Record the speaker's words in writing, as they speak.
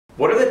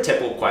What are the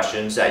typical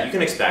questions that you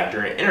can expect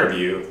during an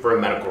interview for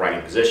a medical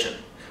writing position?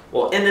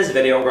 Well, in this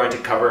video, we're going to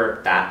cover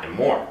that and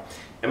more.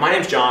 And my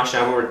name is Josh,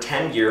 and I have over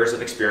 10 years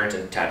of experience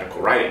in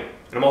technical writing.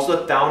 And I'm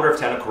also the founder of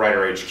Technical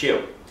Writer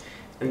HQ.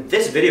 And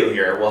this video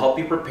here will help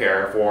you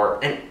prepare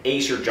for an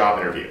ace your job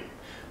interview.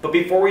 But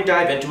before we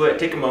dive into it,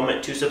 take a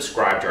moment to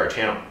subscribe to our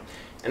channel.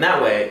 And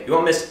that way, you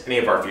won't miss any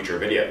of our future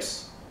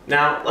videos.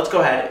 Now, let's go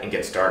ahead and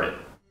get started.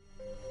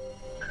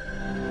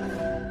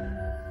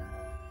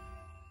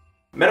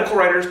 Medical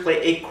writers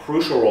play a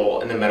crucial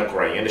role in the medical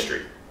writing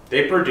industry.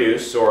 They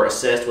produce or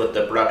assist with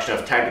the production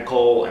of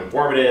technical,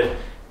 informative,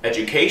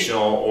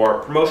 educational, or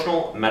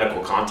promotional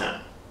medical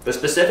content. The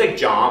specific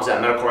jobs that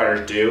medical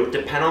writers do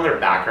depend on their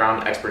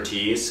background,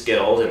 expertise,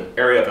 skills, and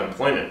area of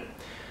employment.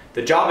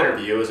 The job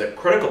interview is a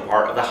critical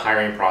part of the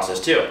hiring process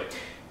too.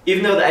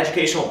 Even though the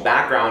educational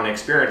background and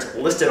experience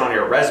listed on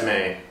your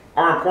resume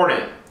are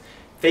important,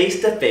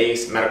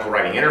 face-to-face medical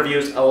writing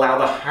interviews allow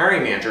the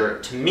hiring manager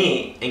to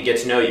meet and get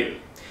to know you.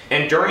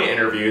 And during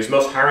interviews,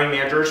 most hiring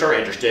managers are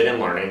interested in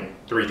learning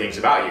 3 things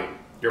about you: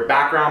 your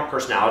background,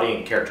 personality,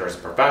 and character as a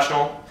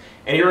professional,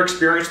 and your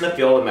experience in the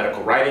field of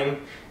medical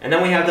writing, and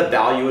then we have the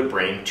value it would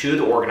bring to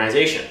the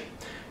organization.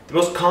 The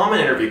most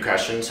common interview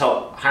questions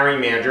help hiring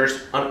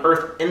managers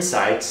unearth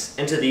insights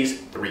into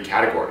these 3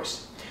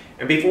 categories.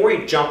 And before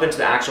we jump into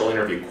the actual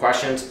interview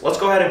questions, let's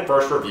go ahead and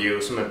first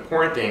review some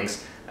important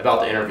things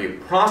about the interview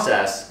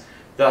process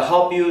that'll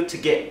help you to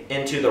get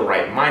into the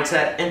right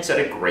mindset and set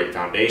a great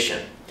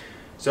foundation.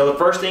 So the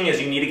first thing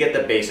is you need to get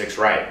the basics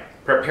right.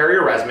 Prepare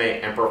your resume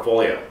and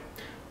portfolio.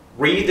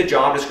 Read the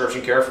job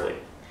description carefully.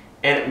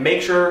 And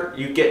make sure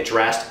you get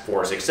dressed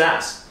for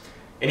success.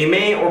 And you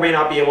may or may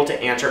not be able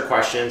to answer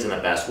questions in the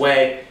best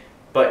way,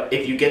 but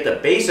if you get the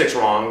basics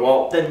wrong,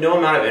 well, then no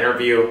amount of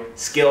interview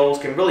skills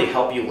can really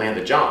help you land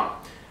the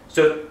job.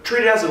 So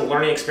treat it as a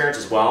learning experience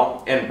as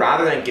well, and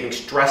rather than getting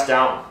stressed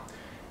out,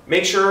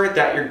 make sure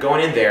that you're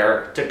going in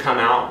there to come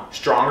out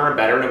stronger and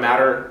better no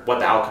matter what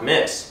the outcome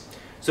is.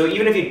 So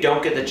even if you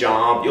don't get the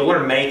job, you'll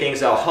learn many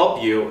things that will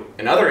help you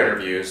in other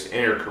interviews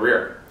in your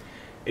career.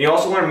 And you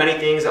also learn many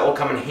things that will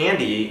come in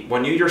handy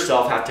when you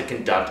yourself have to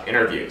conduct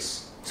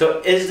interviews.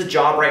 So is the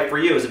job right for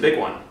you is a big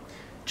one.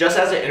 Just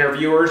as the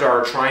interviewers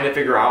are trying to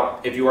figure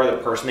out if you are the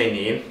person they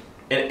need,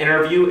 an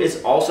interview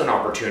is also an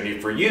opportunity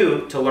for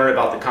you to learn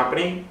about the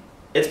company,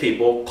 its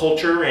people,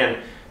 culture, and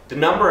the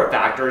number of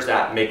factors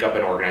that make up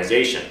an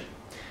organization.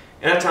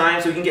 And at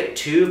times we can get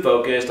too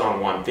focused on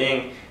one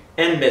thing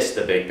and miss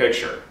the big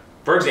picture.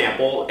 For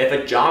example, if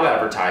a job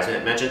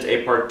advertisement mentions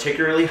a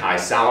particularly high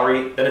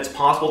salary, then it's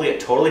possible to get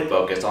totally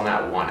focused on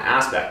that one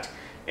aspect.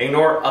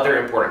 Ignore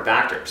other important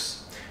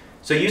factors.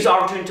 So use the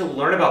opportunity to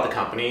learn about the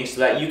company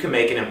so that you can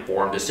make an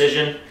informed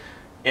decision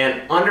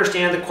and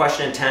understand the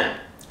question intent.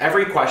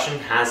 Every question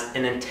has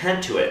an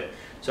intent to it.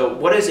 So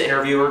what is the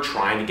interviewer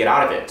trying to get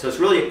out of it? So it's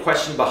really a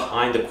question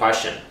behind the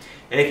question.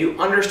 And if you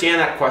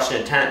understand that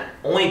question intent,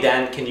 only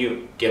then can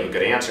you give a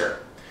good answer.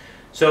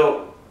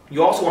 So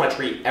you also want to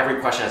treat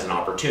every question as an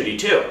opportunity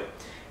too.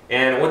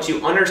 And once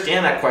you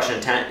understand that question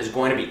intent, it's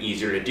going to be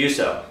easier to do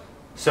so.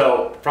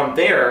 So from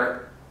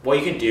there, what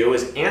you can do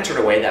is answer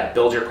in a way that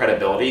builds your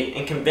credibility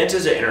and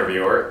convinces the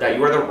interviewer that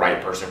you are the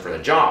right person for the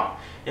job.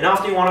 And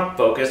often you want to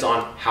focus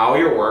on how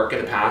your work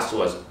in the past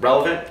was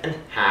relevant and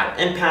had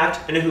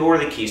impact, and who are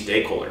the key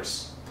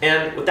stakeholders.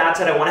 And with that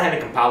said, I went ahead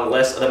and compiled a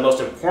list of the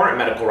most important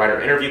medical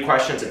writer interview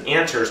questions and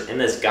answers in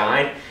this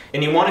guide.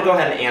 And you want to go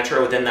ahead and answer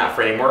it within that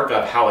framework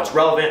of how it's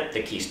relevant,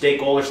 the key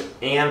stakeholders,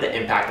 and the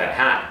impact that it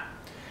had.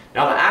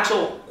 Now, the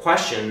actual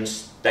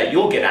questions that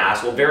you'll get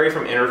asked will vary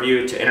from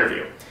interview to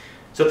interview.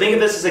 So think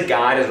of this as a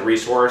guide, as a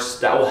resource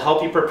that will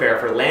help you prepare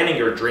for landing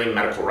your dream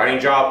medical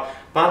writing job,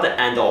 but not the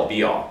end-all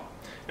be-all.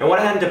 And I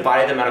went ahead and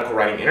divided the medical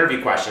writing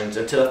interview questions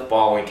into the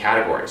following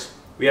categories.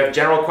 We have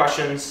general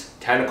questions,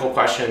 technical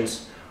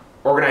questions,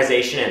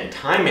 organization and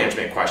time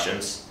management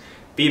questions,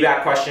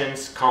 feedback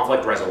questions,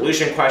 conflict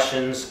resolution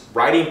questions,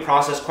 writing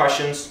process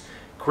questions,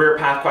 career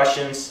path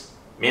questions,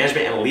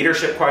 management and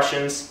leadership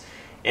questions,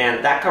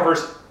 and that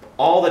covers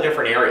all the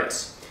different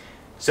areas.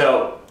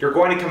 So you're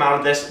going to come out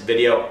of this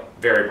video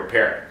very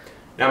prepared.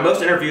 Now,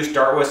 most interviews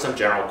start with some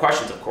general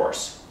questions, of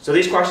course. So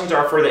these questions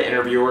are for the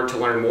interviewer to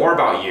learn more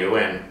about you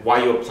and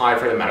why you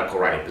applied for the medical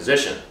writing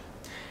position.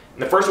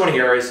 And the first one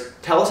here is,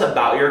 tell us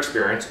about your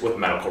experience with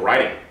medical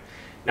writing.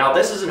 Now,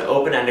 this is an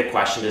open-ended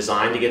question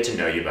designed to get to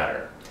know you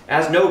better. It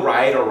has no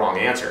right or wrong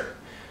answer.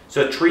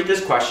 So treat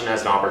this question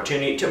as an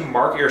opportunity to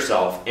market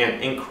yourself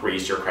and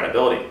increase your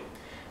credibility.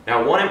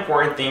 Now, one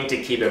important thing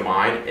to keep in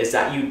mind is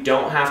that you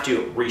don't have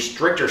to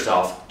restrict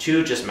yourself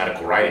to just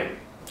medical writing.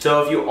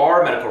 So if you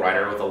are a medical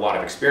writer with a lot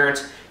of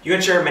experience, you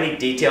can share many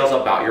details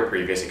about your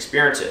previous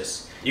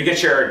experiences. You can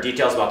share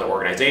details about the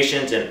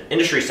organizations and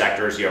industry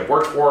sectors you have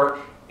worked for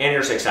and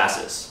your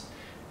successes,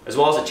 as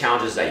well as the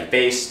challenges that you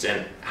faced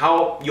and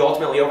how you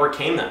ultimately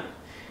overcame them.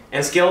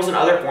 And skills in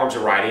other forms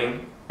of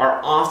writing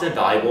are often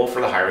valuable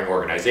for the hiring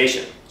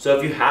organization. So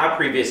if you have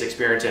previous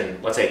experience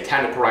in, let's say,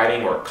 technical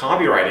writing or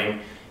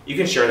copywriting, you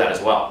can share that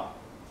as well.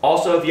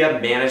 Also, if you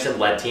have managed and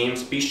led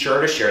teams, be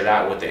sure to share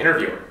that with the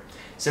interviewer.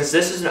 Since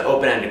this is an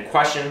open-ended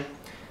question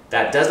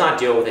that does not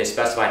deal with a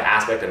specified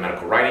aspect of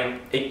medical writing,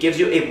 it gives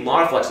you a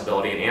lot of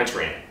flexibility in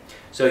answering it.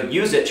 So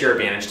use it to your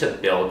advantage to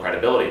build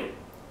credibility.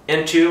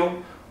 And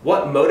 2,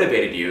 what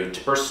motivated you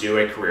to pursue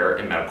a career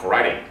in medical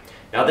writing?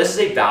 Now this is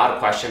a valid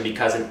question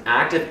because an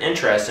active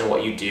interest in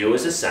what you do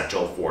is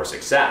essential for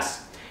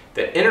success.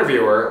 The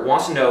interviewer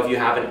wants to know if you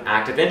have an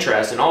active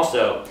interest and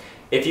also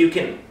if you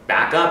can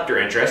back up your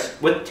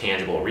interest with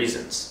tangible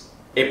reasons.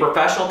 A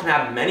professional can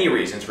have many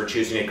reasons for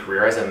choosing a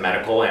career as a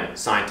medical and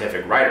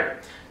scientific writer,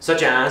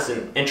 such as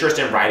an interest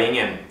in writing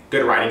and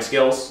good writing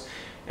skills,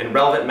 and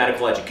relevant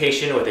medical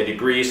education with a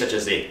degree such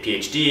as a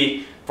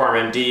PhD,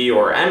 PharmMD,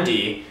 or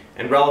MD,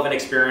 and relevant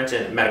experience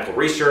in medical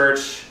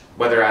research,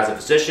 whether as a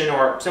physician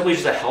or simply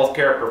just a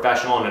healthcare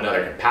professional in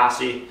another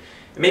capacity,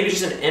 and maybe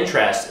just an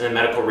interest in the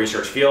medical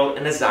research field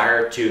and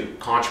desire to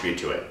contribute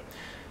to it,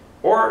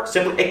 or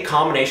simply a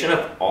combination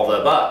of all the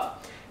above.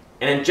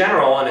 And in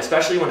general, and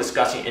especially when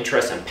discussing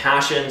interests and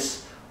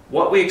passions,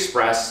 what we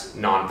express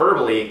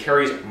non-verbally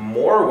carries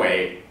more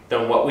weight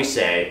than what we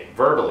say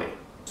verbally.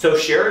 So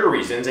share your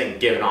reasons and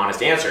give an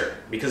honest answer,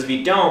 because if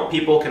you don't,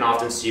 people can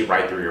often see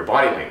right through your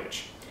body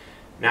language.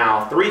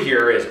 Now, 3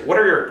 here is, what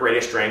are your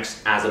greatest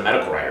strengths as a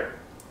medical writer?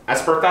 As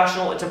a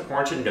professional, it's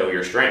important to know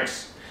your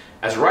strengths.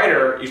 As a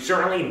writer, you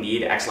certainly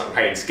need excellent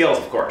writing skills,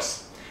 of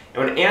course.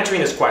 And when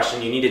answering this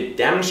question, you need to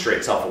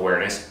demonstrate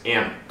self-awareness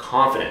and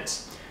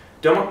confidence.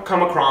 Don't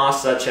come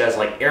across such as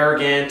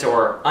arrogant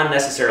or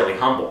unnecessarily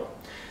humble.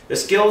 The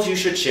skills you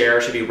should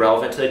share should be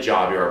relevant to the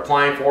job you're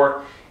applying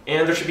for,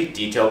 and there should be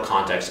detailed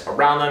context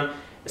around them,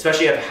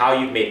 especially of how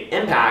you've made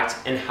impact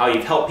and how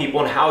you've helped people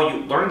and how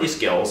you learned these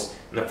skills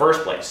in the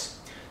first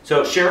place.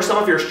 So share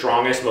some of your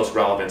strongest, most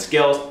relevant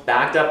skills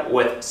backed up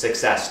with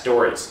success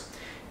stories.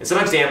 And some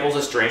examples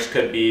of strengths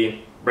could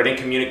be written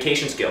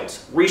communication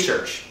skills,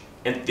 research,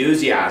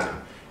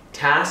 enthusiasm,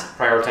 task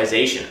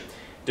prioritization,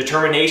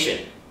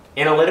 determination,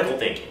 analytical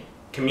thinking,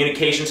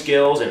 communication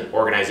skills, and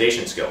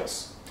organization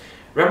skills.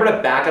 Remember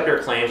to back up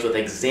your claims with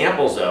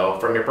examples though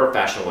from your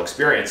professional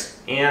experience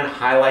and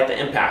highlight the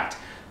impact,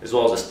 as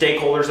well as the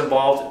stakeholders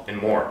involved and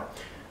more.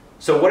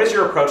 So what is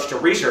your approach to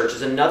research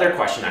is another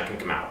question that can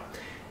come out.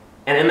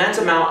 An immense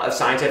amount of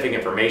scientific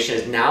information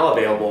is now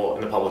available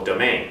in the public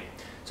domain.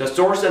 So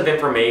sources of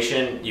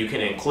information you can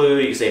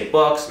include, you can say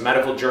books,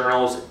 medical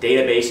journals,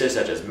 databases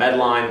such as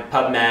Medline,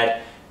 PubMed,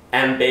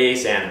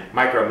 Embase, and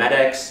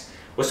Micromedics.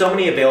 With so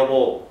many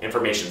available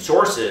information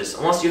sources,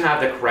 unless you have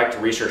the correct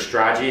research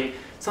strategy,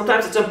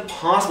 sometimes it's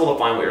impossible to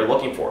find what you're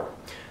looking for.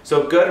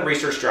 So good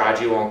research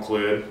strategy will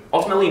include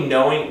ultimately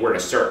knowing where to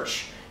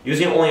search,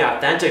 using only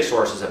authentic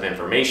sources of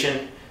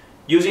information,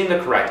 using the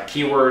correct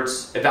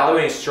keywords,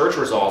 evaluating search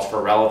results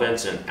for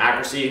relevance and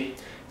accuracy,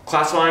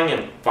 classifying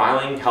and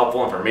filing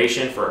helpful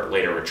information for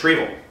later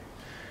retrieval.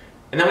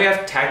 And then we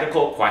have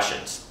technical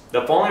questions.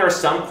 The following are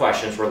some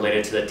questions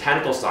related to the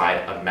technical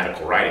side of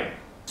medical writing.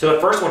 So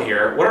the first one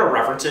here, what are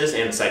references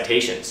and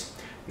citations?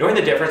 Knowing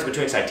the difference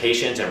between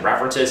citations and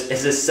references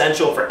is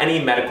essential for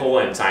any medical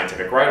and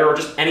scientific writer or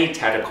just any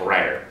technical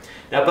writer.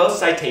 Now both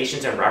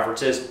citations and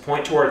references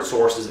point towards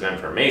sources of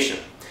information.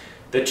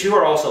 The two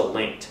are also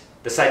linked.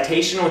 The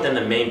citation within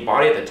the main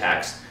body of the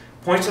text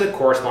points to the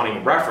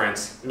corresponding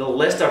reference in the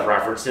list of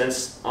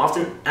references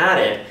often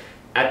added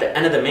at the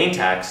end of the main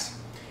text,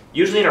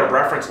 usually in a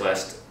reference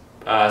list,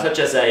 such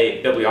as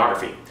a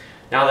bibliography.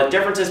 Now the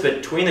differences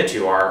between the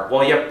two are,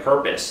 well, you have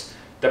purpose.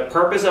 The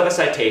purpose of a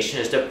citation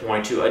is to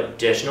point to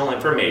additional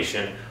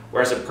information,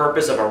 whereas the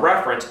purpose of a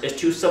reference is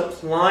to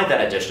supply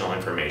that additional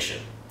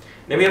information.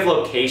 Then we have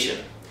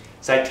location.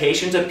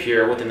 Citations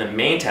appear within the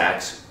main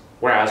text,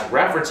 whereas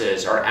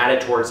references are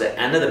added towards the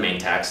end of the main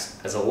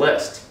text as a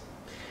list.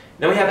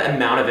 Then we have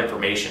amount of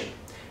information.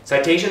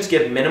 Citations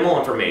give minimal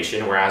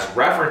information, whereas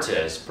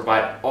references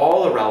provide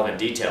all the relevant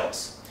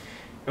details.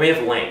 And we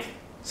have length.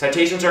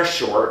 Citations are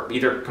short,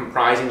 either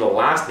comprising the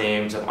last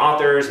names of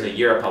authors and the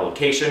year of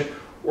publication,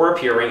 or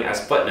appearing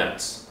as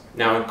footnotes.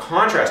 Now in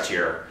contrast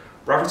here,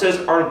 references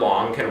are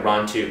long, can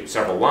run to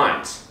several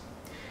lines.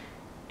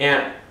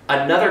 And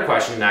another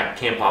question that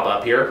can pop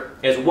up here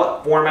is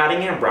what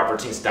formatting and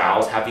referencing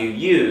styles have you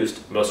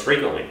used most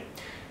frequently?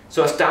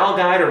 So a style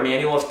guide or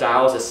manual of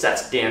style is a set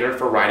standard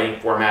for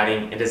writing,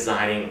 formatting, and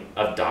designing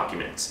of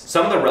documents.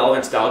 Some of the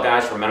relevant style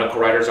guides for medical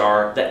writers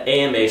are the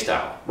AMA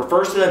style,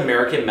 refers to the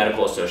American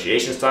Medical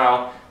Association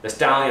style, the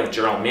styling of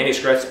journal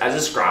manuscripts as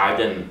described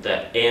in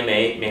the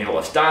AMA Manual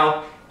of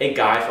Style, a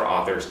guide for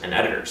authors and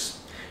editors.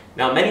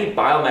 Now many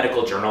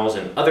biomedical journals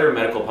and other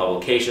medical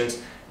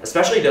publications,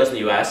 especially those in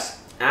the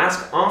US,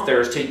 ask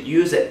authors to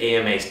use the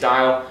AMA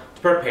style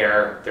to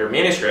prepare their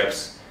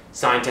manuscripts,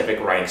 scientific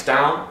writing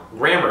style,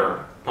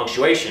 grammar,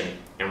 punctuation,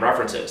 and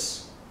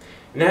references.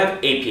 And they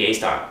have APA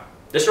style.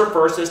 This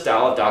refers to the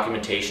style of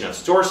documentation of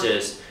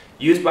sources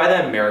used by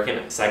the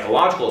American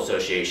Psychological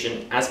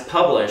Association as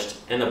published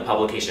in the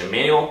publication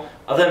manual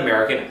of the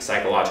American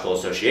Psychological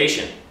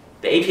Association.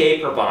 The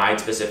APA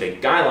provides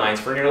specific guidelines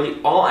for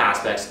nearly all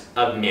aspects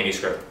of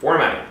manuscript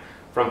formatting,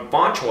 from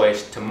font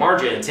choice to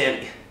margins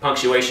and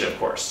punctuation, of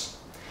course.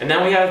 And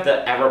then we have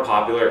the ever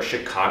popular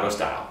Chicago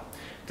style.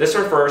 This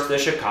refers to the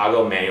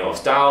Chicago Manual of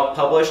Style,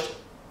 published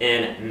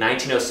in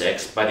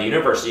 1906 by the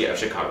University of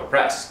Chicago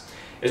Press.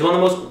 It is one of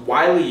the most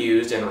widely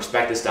used and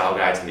respected style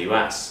guides in the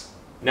US.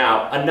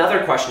 Now,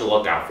 another question to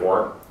look out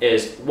for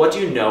is, what do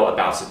you know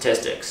about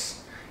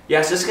statistics?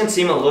 Yes, this can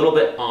seem a little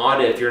bit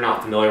odd if you're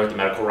not familiar with the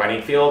medical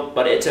writing field,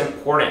 but it's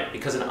important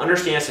because an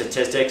understanding of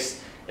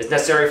statistics is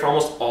necessary for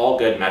almost all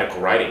good medical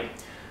writing.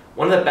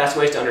 One of the best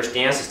ways to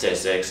understand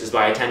statistics is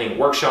by attending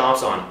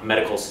workshops on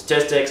medical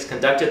statistics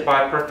conducted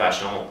by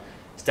professional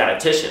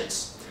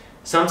statisticians.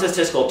 Some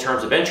statistical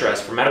terms of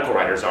interest for medical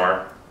writers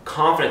are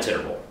confidence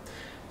interval,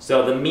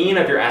 so the mean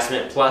of your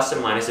estimate plus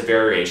and minus a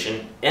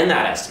variation in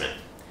that estimate.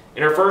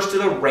 It refers to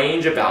the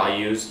range of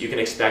values you can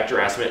expect your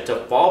estimate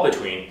to fall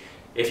between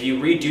if you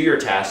redo your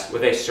test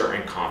with a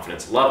certain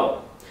confidence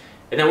level.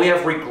 And then we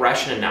have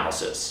regression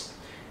analysis,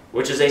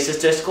 which is a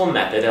statistical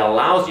method that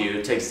allows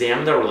you to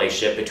examine the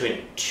relationship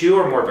between two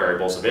or more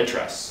variables of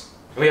interest.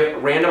 And we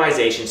have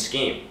randomization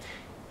scheme,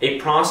 a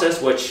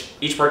process which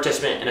each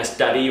participant in a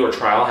study or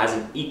trial has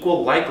an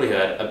equal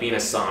likelihood of being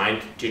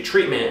assigned to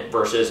treatment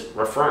versus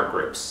referent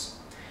groups.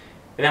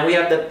 And then we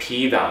have the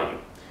p-value,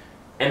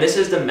 and this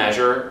is the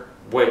measure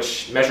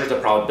which measures the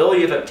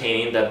probability of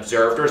obtaining the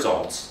observed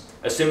results,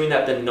 assuming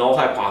that the null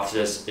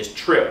hypothesis is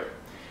true.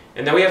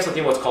 And then we have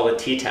something what's called a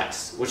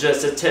t-test, which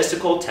is a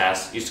statistical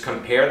test used to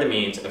compare the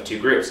means of two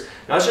groups.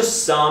 Now, that's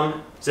just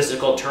some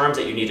statistical terms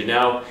that you need to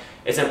know.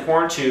 It's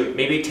important to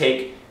maybe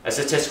take a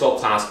statistical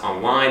class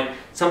online,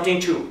 something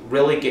to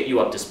really get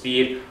you up to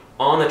speed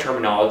on the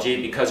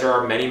terminology, because there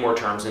are many more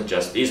terms than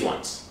just these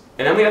ones.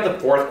 And then we have the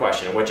fourth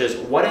question, which is,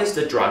 what is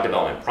the drug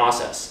development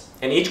process?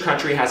 And each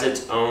country has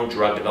its own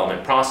drug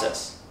development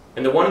process.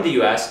 And the one in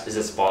the US is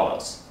as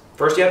follows.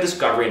 First, you have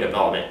discovery and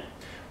development,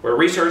 where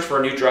research for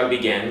a new drug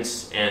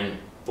begins in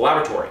the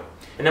laboratory.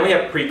 And then we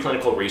have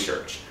preclinical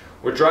research,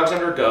 where drugs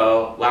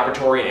undergo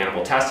laboratory and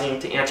animal testing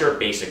to answer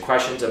basic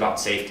questions about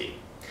safety.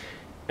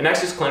 And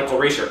next is clinical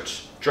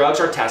research. Drugs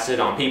are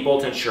tested on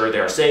people to ensure they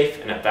are safe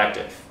and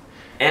effective.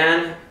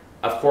 And,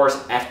 of course,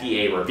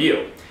 FDA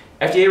review.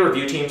 FDA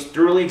review teams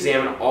thoroughly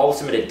examine all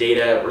submitted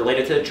data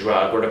related to the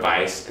drug or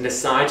device and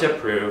decide to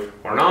approve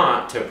or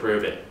not to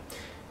approve it.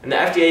 And the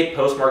FDA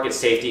post-market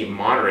safety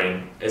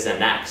monitoring is the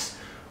next,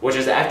 which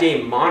is the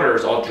FDA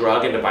monitors all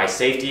drug and device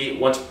safety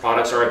once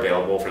products are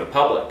available for the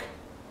public.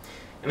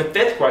 And the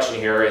fifth question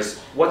here is,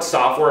 what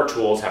software or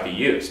tools have you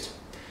used?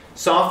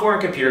 Software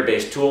and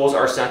computer-based tools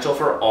are essential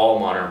for all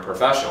modern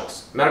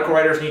professionals. Medical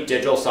writers need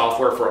digital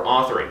software for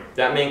authoring.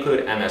 That may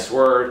include MS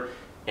Word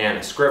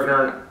and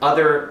Scrivener and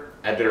other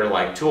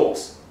editor-like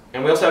tools.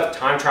 And we also have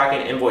time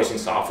tracking and invoicing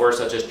software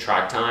such as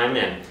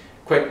TrackTime and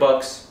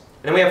QuickBooks.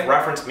 And then we have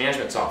reference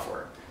management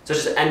software such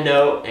as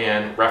EndNote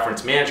and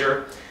Reference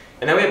Manager.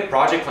 And then we have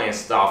project planning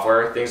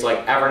software, things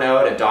like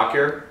Evernote and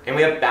Docker. And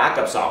we have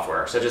backup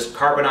software such as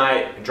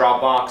Carbonite and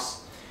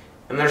Dropbox.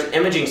 And there's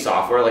imaging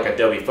software like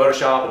Adobe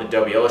Photoshop and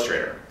Adobe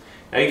Illustrator.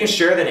 Now you can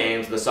share the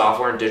names of the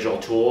software and digital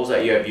tools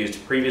that you have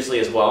used previously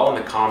as well in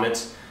the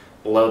comments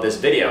below this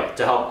video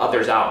to help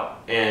others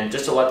out and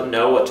just to let them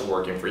know what's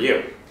working for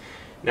you.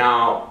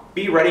 Now,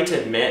 be ready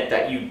to admit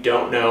that you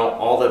don't know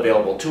all the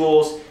available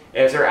tools.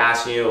 If they're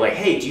asking you like,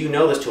 hey, do you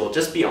know this tool?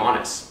 Just be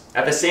honest.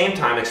 At the same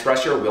time,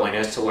 express your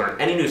willingness to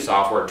learn any new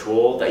software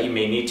tool that you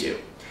may need to.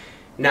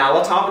 Now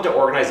let's hop into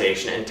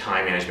organization and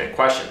time management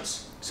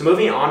questions. So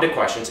moving on to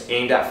questions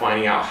aimed at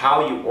finding out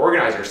how you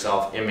organize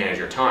yourself and manage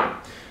your time.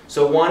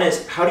 So one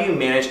is, how do you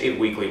manage a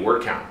weekly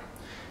word count?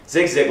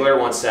 Zig Ziglar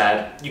once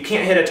said, you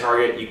can't hit a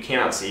target you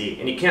cannot see,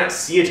 and you cannot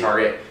see a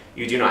target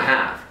you do not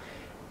have.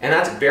 And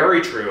that's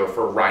very true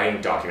for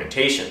writing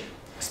documentation,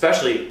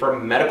 especially for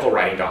medical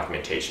writing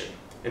documentation.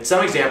 And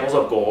some examples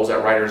of goals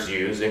that writers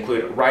use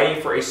include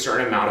writing for a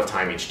certain amount of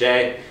time each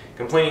day,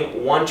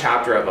 completing one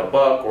chapter of a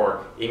book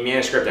or a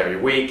manuscript every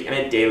week, and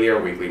a daily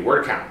or weekly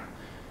word count.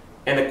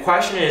 And the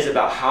question is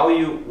about how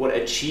you would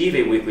achieve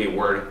a weekly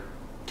word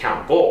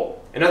count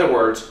goal. In other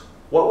words,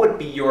 what would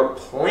be your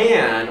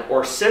plan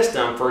or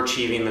system for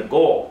achieving the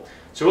goal?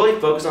 So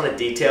really focus on the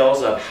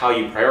details of how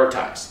you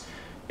prioritize.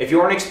 If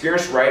you're an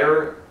experienced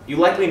writer, you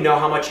likely know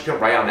how much you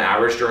can write on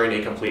average during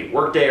a complete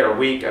workday or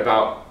week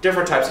about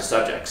different types of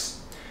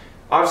subjects.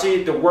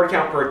 Obviously, the word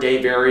count per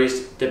day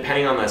varies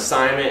depending on the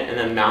assignment and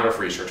the amount of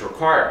research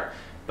required.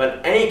 But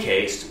in any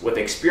case, with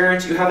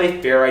experience, you have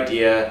a fair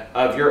idea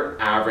of your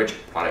average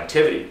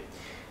productivity.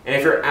 And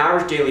if your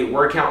average daily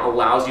word count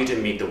allows you to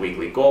meet the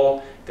weekly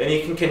goal, then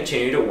you can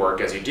continue to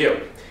work as you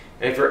do.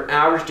 And if your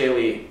average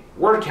daily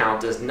word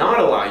count does not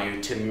allow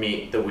you to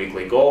meet the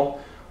weekly goal,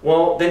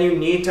 well, then you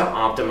need to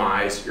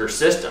optimize your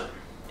system.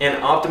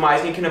 And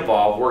optimizing can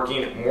involve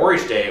working more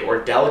each day or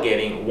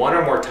delegating one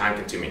or more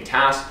time-consuming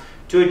tasks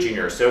to a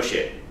junior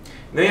associate.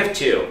 And then we have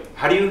two,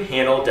 how do you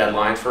handle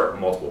deadlines for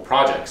multiple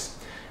projects?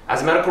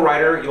 As a medical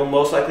writer, you'll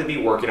most likely be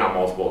working on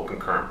multiple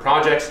concurrent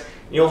projects,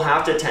 and you'll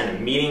have to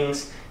attend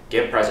meetings,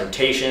 give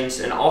presentations,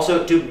 and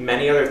also do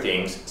many other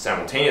things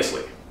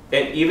simultaneously.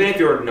 And even if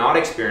you're not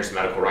an experienced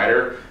medical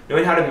writer,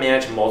 knowing how to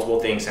manage multiple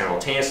things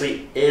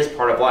simultaneously is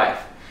part of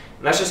life.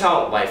 And that's just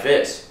how life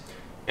is.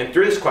 And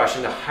through this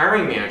question, the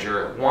hiring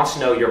manager wants to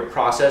know your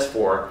process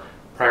for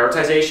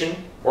prioritization,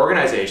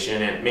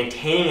 organization, and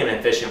maintaining an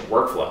efficient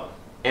workflow.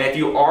 And if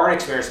you are an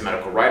experienced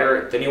medical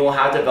writer, then you will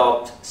have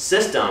developed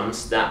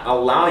systems that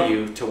allow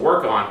you to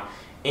work on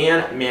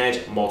and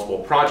manage multiple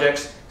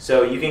projects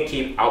so you can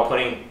keep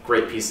outputting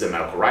great pieces of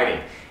medical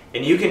writing.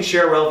 And you can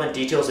share relevant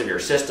details of your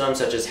system,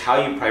 such as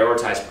how you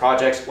prioritize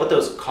projects, what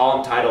those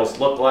column titles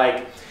look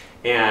like,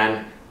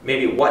 and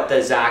maybe what the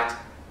exact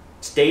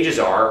stages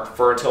are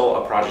for until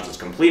a project is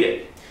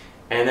completed.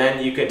 And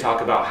then you can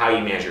talk about how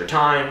you manage your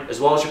time,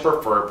 as well as your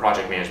preferred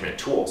project management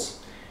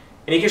tools.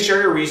 And you can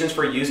share your reasons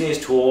for using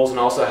these tools and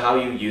also how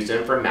you use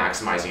them for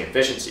maximizing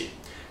efficiency.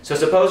 So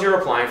suppose you're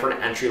applying for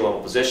an entry-level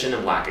position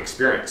and lack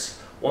experience.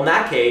 Well, in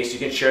that case, you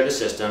can share the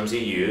systems you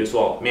use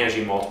while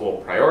managing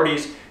multiple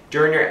priorities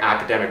during your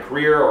academic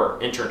career or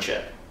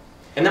internship.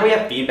 And then we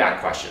have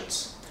feedback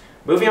questions.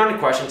 Moving on to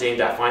questions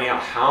aimed at finding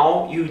out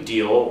how you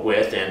deal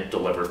with and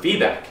deliver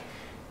feedback.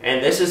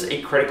 And this is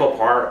a critical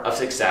part of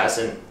success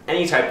in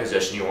any type of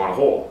position you want to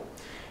hold.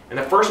 And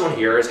the first one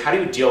here is, how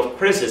do you deal with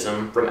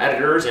criticism from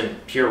editors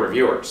and peer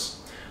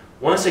reviewers?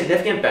 One of the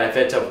significant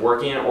benefits of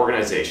working in an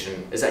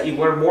organization is that you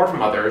learn more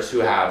from others who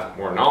have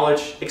more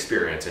knowledge,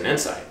 experience, and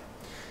insight.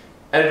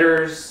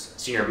 Editors,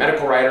 senior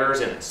medical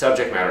writers, and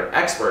subject matter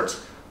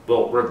experts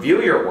will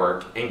review your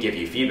work and give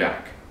you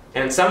feedback.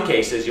 And in some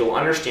cases, you'll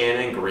understand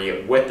and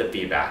agree with the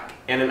feedback.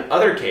 And in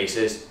other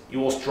cases, you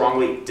will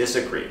strongly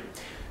disagree.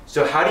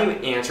 So how do you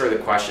answer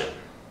the question?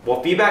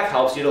 Well, feedback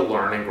helps you to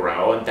learn and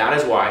grow, and that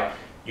is why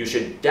you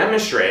should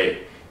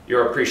demonstrate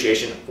your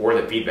appreciation for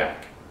the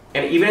feedback.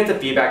 And even if the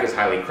feedback is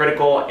highly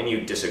critical and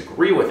you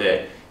disagree with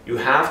it, you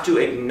have to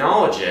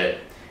acknowledge it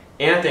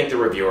and thank the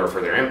reviewer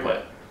for their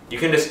input. You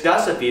can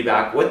discuss the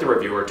feedback with the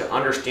reviewer to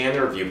understand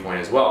their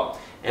viewpoint as well.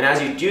 And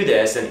as you do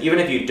this, and even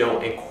if you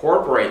don't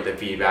incorporate the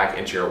feedback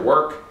into your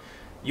work,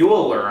 you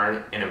will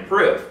learn and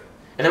improve.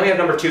 And then we have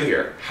number 2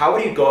 here. How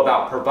would you go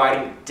about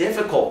providing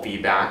difficult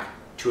feedback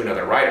to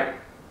another writer?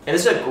 And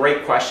this is a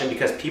great question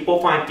because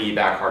people find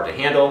feedback hard to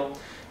handle,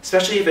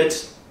 especially if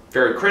it's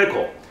very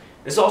critical.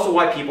 This is also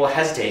why people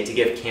hesitate to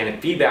give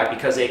candid feedback,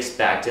 because they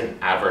expect an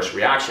adverse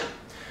reaction.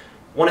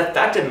 One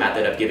effective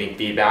method of giving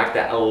feedback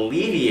that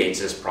alleviates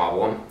this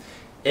problem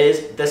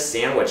is the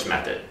sandwich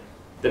method.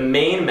 The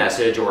main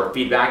message or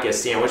feedback is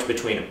sandwiched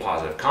between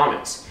positive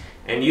comments.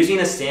 And using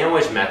the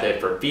sandwich method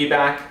for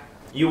feedback,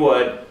 you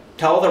would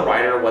tell the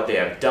writer what they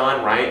have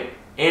done right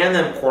and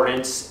the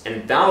importance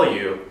and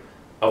value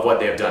of what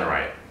they have done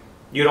right.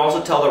 You'd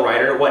also tell the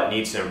writer what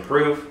needs to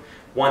improve.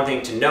 One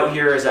thing to note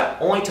here is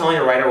that only telling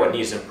the writer what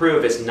needs to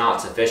improve is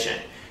not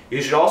sufficient.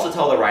 You should also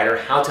tell the writer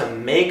how to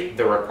make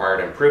the required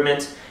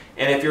improvements.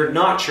 And if you're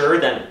not sure,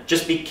 then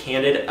just be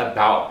candid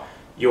about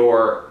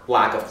your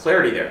lack of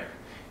clarity there.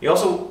 You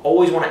also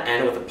always want to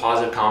end with the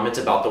positive comments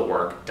about the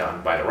work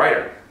done by the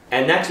writer.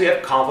 And next we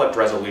have conflict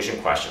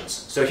resolution questions.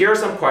 So here are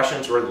some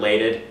questions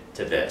related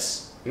to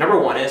this. Number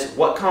 1 is,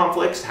 what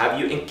conflicts have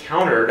you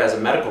encountered as a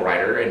medical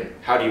writer and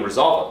how do you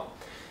resolve them?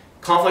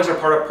 Conflicts are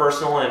part of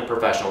personal and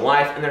professional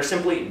life, and there's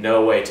simply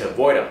no way to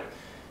avoid them.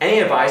 Any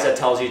advice that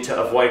tells you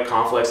to avoid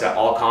conflicts at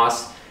all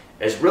costs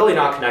is really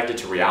not connected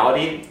to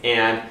reality,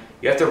 and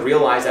you have to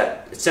realize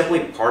that it's simply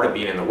part of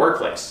being in the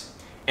workplace.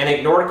 And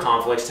ignored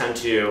conflicts tend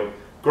to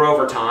grow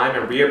over time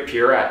and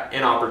reappear at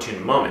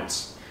inopportune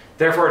moments.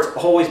 Therefore, it's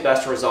always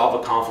best to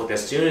resolve a conflict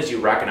as soon as you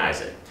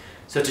recognize it.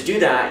 So to do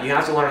that, you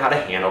have to learn how to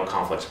handle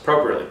conflicts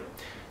appropriately.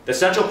 The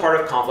essential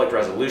part of conflict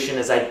resolution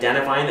is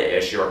identifying the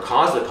issue or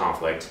cause of the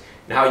conflict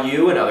and how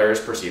you and others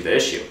perceive the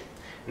issue.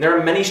 And there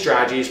are many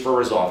strategies for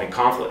resolving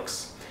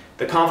conflicts.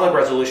 The conflict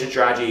resolution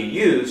strategy you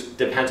use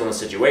depends on the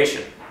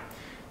situation.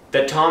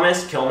 The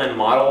Thomas Kilmann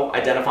model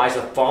identifies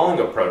the following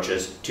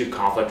approaches to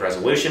conflict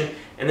resolution,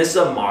 and this is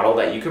a model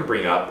that you can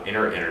bring up in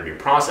our interview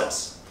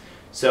process.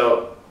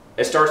 So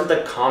it starts with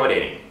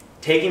accommodating,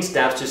 taking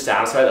steps to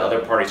satisfy the other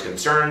party's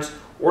concerns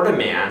or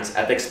demands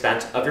at the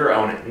expense of your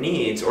own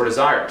needs or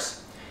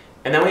desires.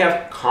 And then we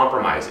have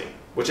compromising,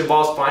 which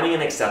involves finding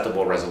an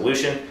acceptable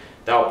resolution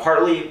that will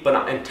partly but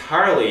not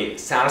entirely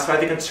satisfy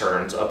the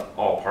concerns of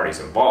all parties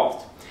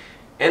involved.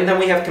 And then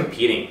we have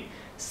competing,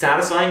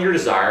 satisfying your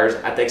desires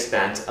at the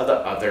expense of the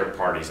other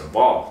parties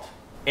involved.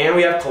 And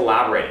we have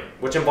collaborating,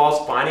 which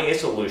involves finding a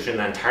solution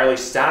that entirely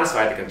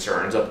satisfies the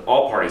concerns of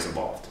all parties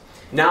involved.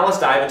 Now let's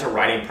dive into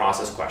writing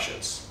process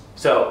questions.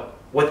 So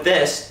with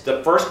this,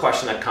 the first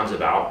question that comes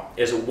about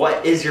is,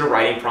 what is your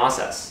writing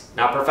process?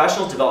 Now,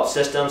 professionals develop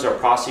systems or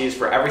processes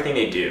for everything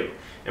they do,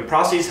 and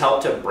processes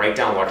help to break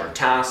down larger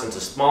tasks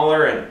into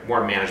smaller and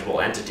more manageable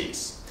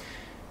entities.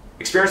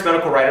 Experienced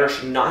medical writers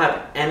should not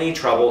have any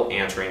trouble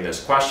answering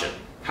this question.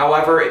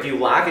 However, if you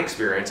lack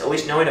experience, at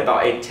least knowing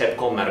about a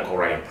typical medical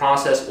writing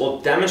process will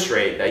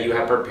demonstrate that you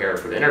have prepared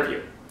for the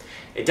interview.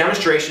 A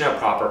demonstration of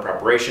proper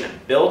preparation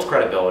builds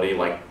credibility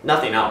like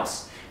nothing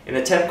else. And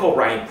the typical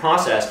writing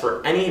process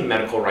for any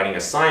medical writing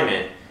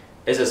assignment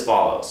is as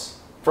follows.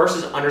 First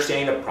is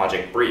understanding the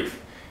project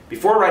brief.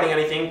 Before writing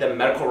anything, the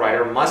medical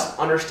writer must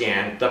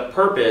understand the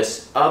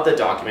purpose of the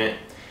document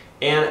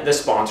and the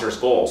sponsor's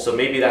goals. So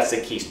maybe that's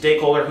the key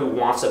stakeholder who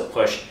wants to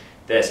push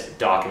this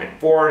document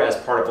forward as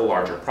part of a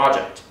larger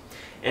project.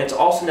 And it's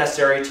also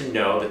necessary to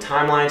know the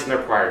timelines and the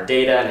required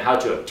data and how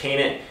to obtain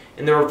it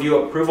in the review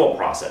approval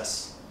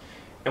process.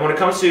 And when it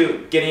comes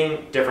to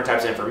getting different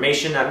types of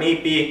information, that may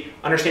be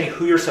understanding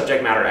who your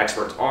subject matter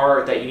experts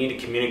are that you need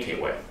to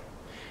communicate with.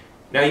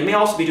 Now, you may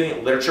also be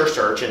doing literature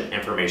search and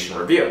information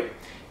review.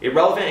 A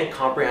relevant and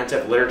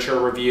comprehensive literature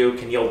review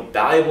can yield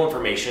valuable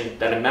information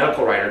that a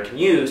medical writer can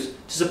use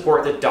to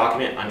support the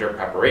document under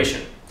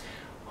preparation.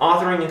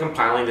 Authoring and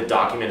compiling the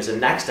document is the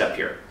next step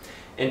here.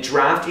 And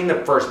drafting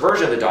the first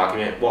version of the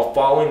document while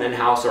following the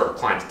in-house or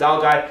client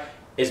style guide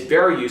is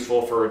very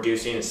useful for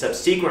reducing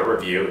subsequent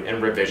review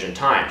and revision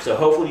time. So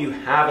hopefully you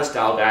have a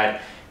style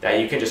guide that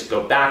you can just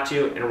go back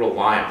to and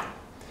rely on.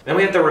 Then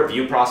we have the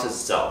review process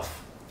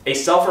itself. A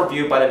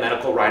self-review by the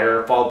medical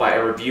writer followed by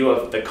a review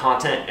of the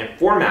content and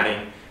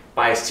formatting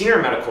by a senior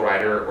medical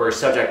writer or a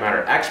subject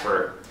matter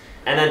expert,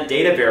 and then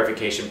data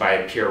verification by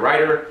a peer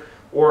writer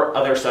or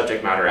other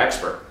subject matter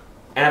expert.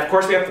 And of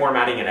course we have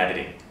formatting and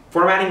editing.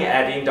 Formatting and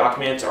editing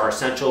documents are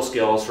essential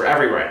skills for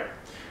every writer.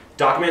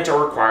 Documents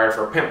are required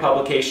for print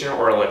publication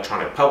or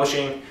electronic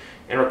publishing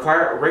and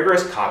require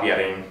rigorous copy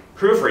editing,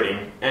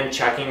 proofreading, and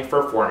checking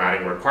for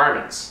formatting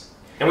requirements.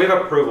 And we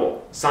have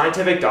approval.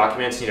 Scientific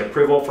documents need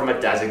approval from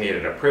a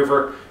designated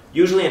approver,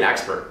 usually an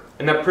expert,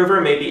 and the approver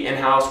may be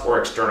in-house or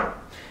external.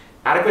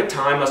 Adequate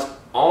time must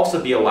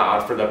also be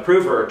allowed for the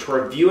approver to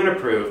review and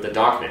approve the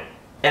document.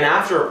 And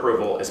after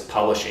approval is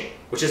publishing,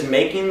 which is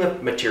making the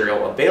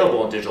material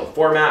available in digital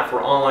format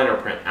for online or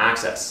print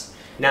access.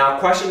 Now, a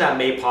question that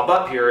may pop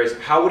up here is,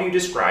 how would you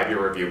describe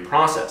your review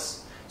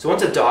process? So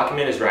once a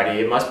document is ready,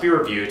 it must be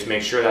reviewed to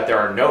make sure that there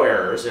are no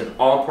errors and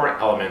all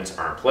important elements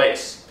are in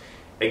place.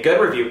 A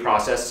good review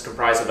process is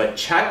comprised of a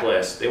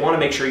checklist. They want to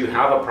make sure you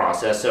have a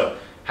process, so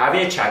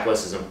having a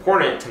checklist is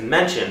important to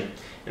mention,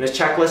 and this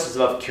checklist is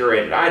of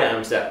curated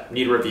items that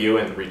need review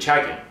and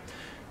rechecking.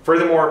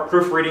 Furthermore,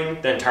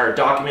 proofreading the entire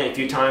document a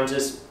few times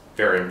is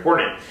very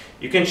important.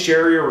 You can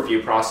share your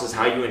review process,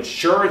 how you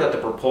ensure that the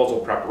proposal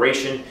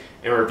preparation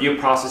and review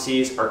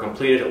processes are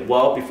completed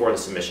well before the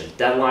submission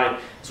deadline,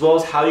 as well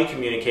as how you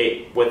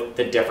communicate with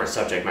the different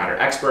subject matter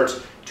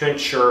experts to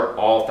ensure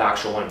all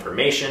factual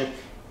information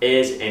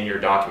is in your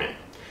document.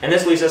 And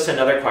this leads us to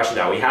another question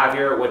that we have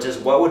here, which is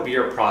what would be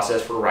your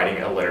process for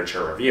writing a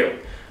literature review?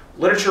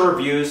 Literature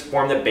reviews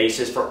form the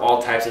basis for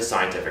all types of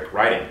scientific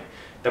writing.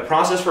 The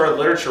process for a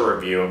literature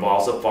review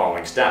involves the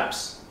following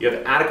steps. You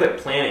have adequate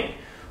planning,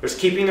 which is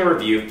keeping the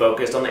review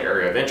focused on the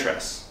area of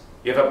interest.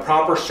 You have a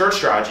proper search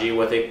strategy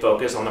with a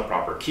focus on the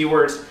proper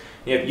keywords.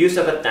 You have use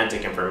of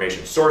authentic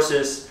information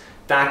sources,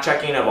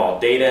 fact-checking of all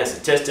data and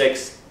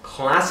statistics,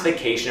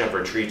 classification of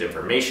retrieved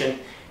information,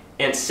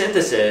 and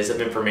synthesis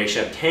of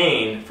information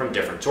obtained from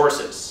different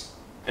sources.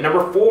 And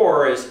number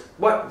 4 is,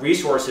 what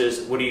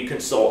resources would you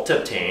consult to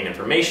obtain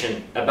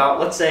information about,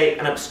 let's say,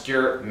 an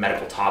obscure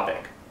medical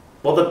topic?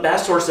 Well, the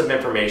best source of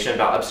information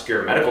about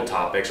obscure medical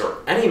topics, or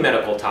any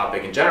medical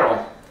topic in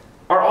general,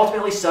 are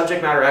ultimately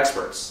subject matter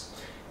experts.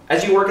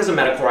 As you work as a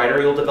medical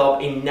writer, you'll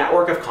develop a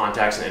network of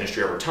contacts in the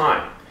industry over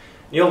time.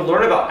 You'll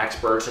learn about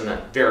experts in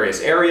the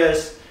various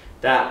areas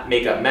that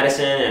make up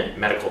medicine and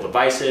medical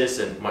devices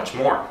and much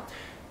more.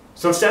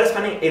 So instead of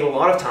spending a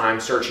lot of time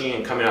searching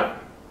and coming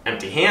up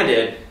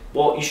empty-handed,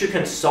 well, you should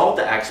consult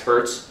the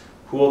experts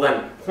who will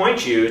then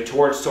point you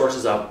towards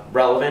sources of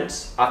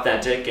relevant,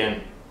 authentic,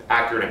 and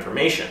accurate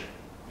information.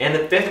 And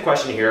the 5th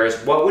question here is,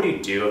 what would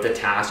you do if the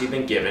task you've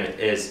been given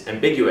is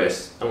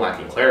ambiguous and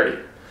lacking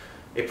clarity?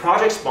 A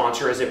project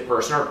sponsor is a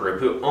person or group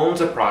who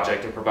owns a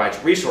project and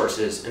provides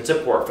resources and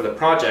support for the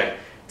project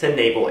to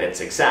enable its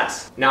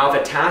success. Now,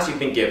 if a task you've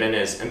been given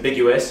is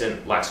ambiguous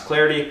and lacks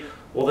clarity,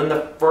 well, then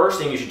the first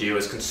thing you should do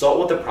is consult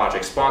with the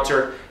project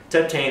sponsor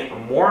to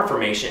obtain more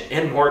information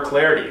and more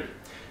clarity.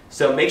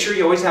 So make sure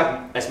you always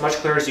have as much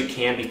clarity as you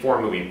can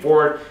before moving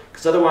forward,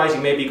 because otherwise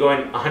you may be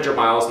going 100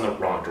 miles in the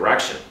wrong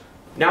direction.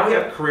 Now we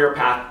have career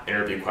path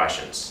interview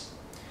questions.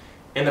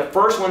 And the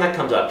first one that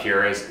comes up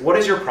here is, what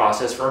is your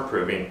process for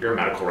improving your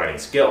medical writing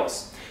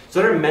skills?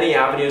 So there are many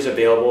avenues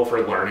available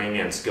for learning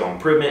and skill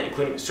improvement,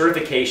 including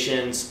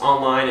certifications,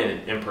 online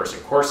and in-person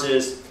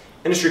courses,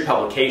 industry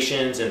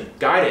publications, and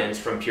guidance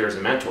from peers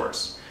and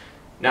mentors.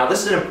 Now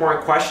this is an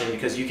important question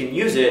because you can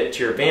use it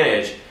to your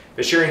advantage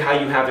by sharing how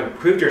you have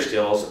improved your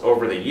skills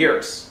over the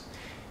years.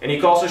 And you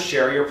can also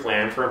share your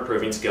plan for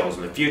improving skills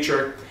in the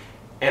future.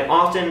 And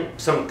often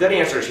some good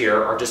answers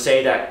here are to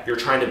say that you're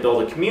trying to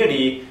build a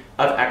community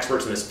of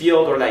experts in this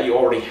field, or that you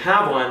already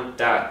have one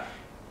that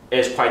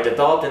is quite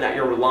developed and that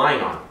you're relying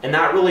on. And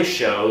that really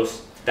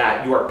shows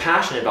that you are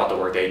passionate about the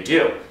work they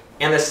do.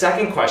 And the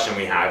second question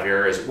we have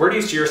here is, where do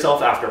you see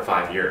yourself after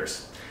 5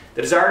 years?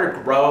 The desire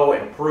to grow,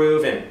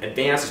 improve, and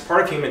advance is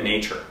part of human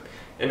nature.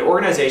 And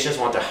organizations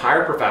want to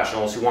hire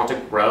professionals who want to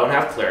grow and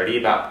have clarity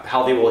about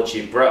how they will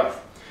achieve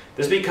growth.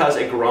 This is because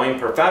a growing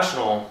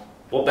professional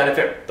will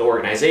benefit the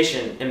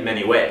organization in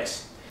many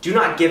ways. Do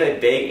not give a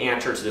vague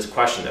answer to this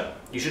question though.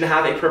 You should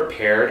have a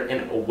prepared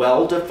and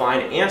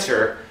well-defined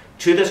answer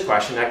to this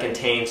question that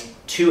contains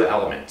two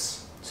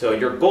elements. So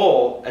your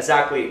goal,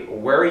 exactly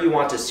where you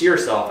want to see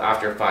yourself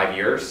after 5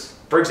 years.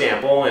 For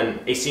example, in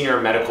a senior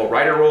medical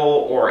writer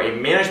role or a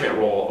management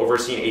role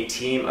overseeing a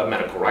team of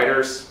medical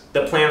writers.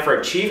 The plan for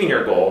achieving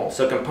your goal,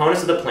 so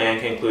components of the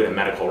plan can include a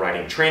medical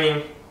writing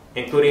training,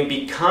 including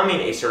becoming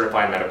a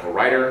certified medical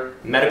writer,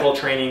 medical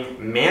training,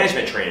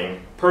 management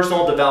training,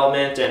 personal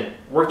development, and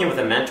working with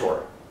a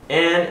mentor.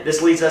 And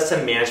this leads us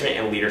to management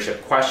and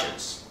leadership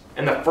questions.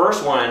 And the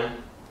first one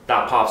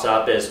that pops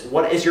up is,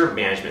 what is your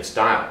management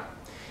style?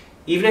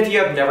 Even if you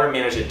have never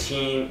managed a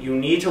team, you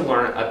need to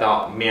learn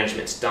about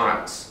management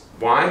styles.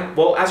 Why?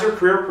 Well, as your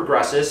career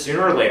progresses,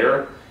 sooner or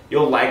later,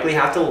 you'll likely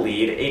have to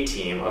lead a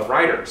team of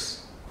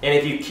writers. And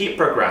if you keep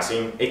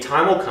progressing, a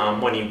time will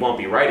come when you won't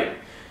be writing.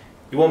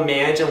 You will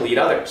manage and lead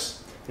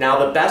others.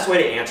 Now, the best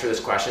way to answer this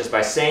question is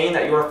by saying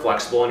that you are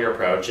flexible in your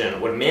approach and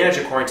would manage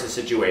according to the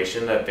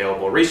situation, the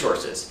available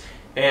resources.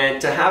 And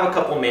to have a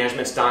couple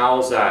management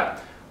styles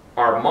that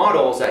are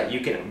models that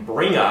you can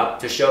bring up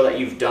to show that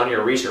you've done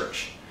your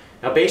research.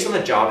 Now, based on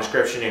the job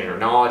description and your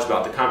knowledge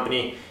about the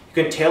company,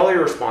 you can tailor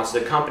your response to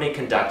the company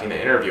conducting the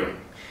interviewing.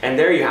 And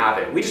there you have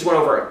it. We just went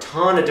over a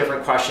ton of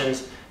different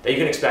questions that you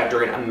can expect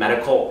during a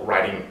medical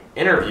writing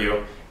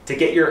interview to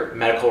get your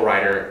medical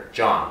writer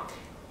job.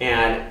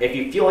 And if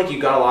you feel like you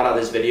got a lot out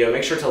of this video,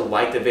 make sure to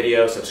like the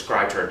video,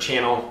 subscribe to our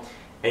channel.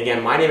 And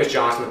again, my name is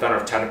Josh, I'm the founder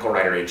of Technical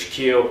Writer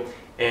HQ,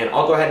 and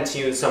I'll go ahead and see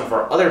you in some of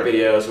our other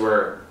videos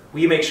where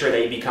we make sure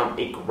that you become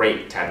a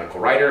great technical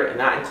writer, and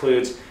that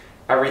includes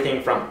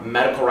everything from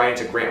medical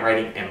writing to grant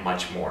writing and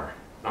much more.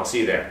 I'll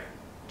see you there.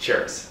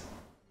 Cheers.